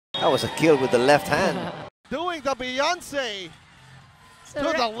That was a kill with the left hand. Doing the Beyonce. To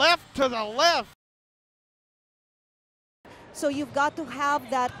the left, to the left. So you've got to have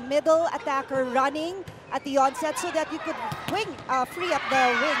that middle attacker running at the onset so that you could free up the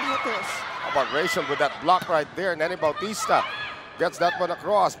wing hitters. How about Rachel with that block right there? Nenny Bautista gets that one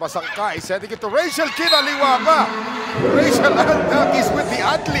across. Masangkay sending it to Rachel. Kinaliwa pa. Rachel Dakis with the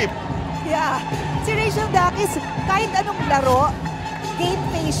ad-lib. Yeah, si Rachel Dakis, kahit anong laro, game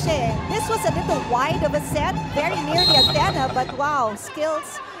face siya. This was a little wide of a set, very near the antenna, but wow,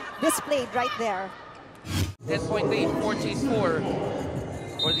 skills displayed right there. 10-point lead, 14-4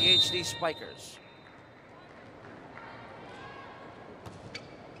 for the HD Spikers.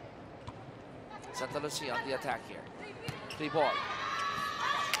 Santa Lucia on the attack here. Free ball.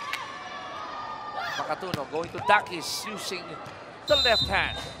 Makatuno going to Dakis using the left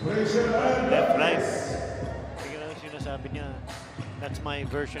hand. Left right. Sinasabi niya, that's my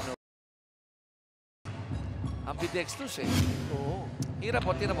version of... Ambidextrous eh. Oo. Hirap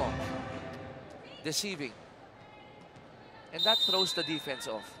po, tira mo. Deceiving. And that throws the defense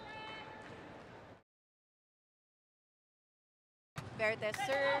off. Bertes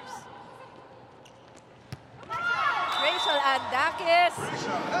serves. Rachel Andakis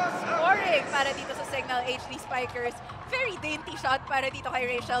scoring para dito sa Signal HD Spikers. Very dainty shot para dito kay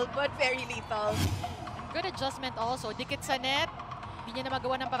Rachel, but very lethal. Good adjustment also. Dikit sa net. Hindi niya na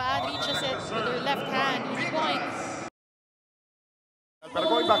magawa ng paraan. Reaches it with her left hand. Easy points. Pero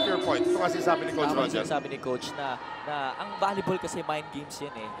going back to your point, ito kasi sabi ni Coach Roger. Sabi ni Coach na ang volleyball kasi mind games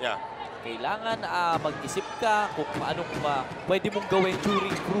yan eh. Yeah. Kailangan mag-isip ka kung paano pwede mong gawin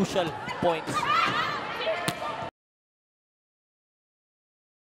during crucial points.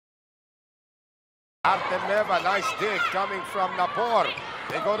 Artemeva, nice dig coming from Napor.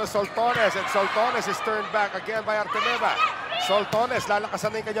 They go to Soltones, and Soltones is turned back again by Artemeva. Soltones, lalakasan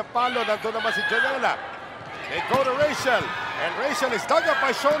na yung kanyang palo. Nandun naman si Janela. They go to Rachel, and Rachel is dug up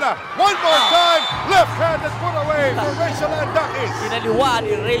by Shona. One more time, left-handed put away for Rachel Andakis. Kinaliwa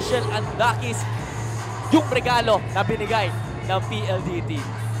ni Rachel Andakis yung regalo na binigay ng PLDT.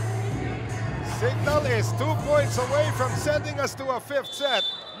 Signal is 2 points away from sending us to a 5th set.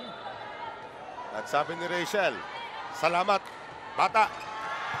 At sabi ni Rachel, salamat, bata.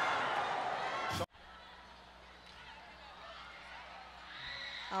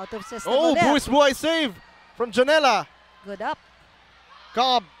 Out of system. Oh, buwis-buhay save from Janela. Good up.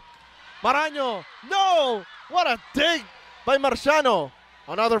 Cobb. Maraño. No! What a dig by Marciano.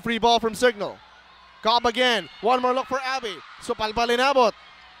 Another free ball from Signal. Cobb again. One more look for Abby. Supalpal inabot.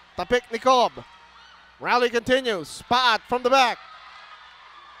 Tapik ni Cobb. Rally continues. Paat from the back.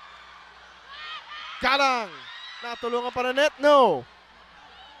 Kalang. Natulungan pa na net. No.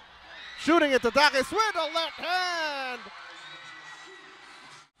 Shooting it to Dakis with a left hand.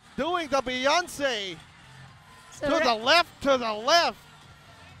 Doing the Beyonce. To the left, to the left.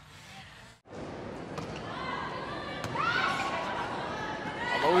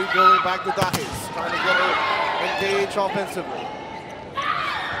 Alohi going back to Dakis, trying to get her engaged offensively.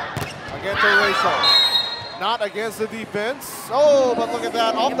 Again to Rachel. Not against the defense. Oh, but look at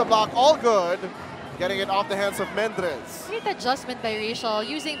that, off the block, all good. Getting it off the hands of Mendrez. Great adjustment by Rachel,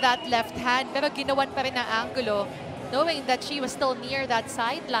 using that left hand, pero ginawan pa rin ang angulo, knowing that she was still near that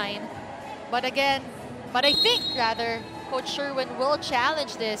sideline. But again, I think rather, Coach Sherwin will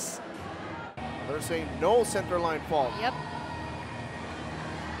challenge this. They're saying no center line fault. Yep.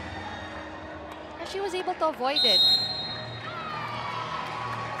 And she was able to avoid it.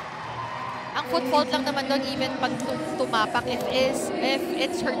 Ang foot fault lang naman doon, even pag tumapak, if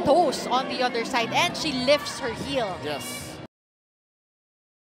it's her toes on the other side and she lifts her heel. Yes.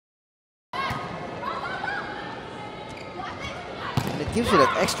 It gives you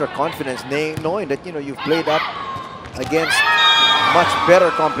that extra confidence, knowing that you've played up against much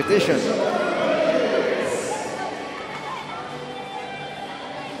better competition.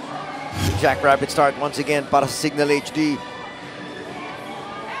 Jackrabbit start once again para Signal HD.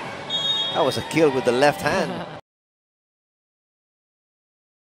 That was a kill with the left hand.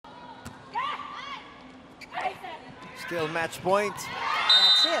 Still match point.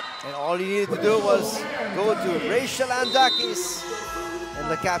 That's it. And all he needed to do was go to Rachel Andakis. And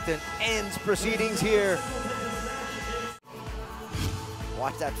the captain ends proceedings here.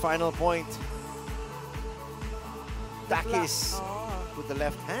 Watch that final point. Dakis with the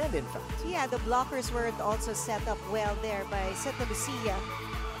left hand, in fact. Yeah, the blockers were also set up well there by Santa Lucia.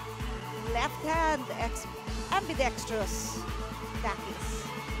 Left hand, ambidextrous Dakis.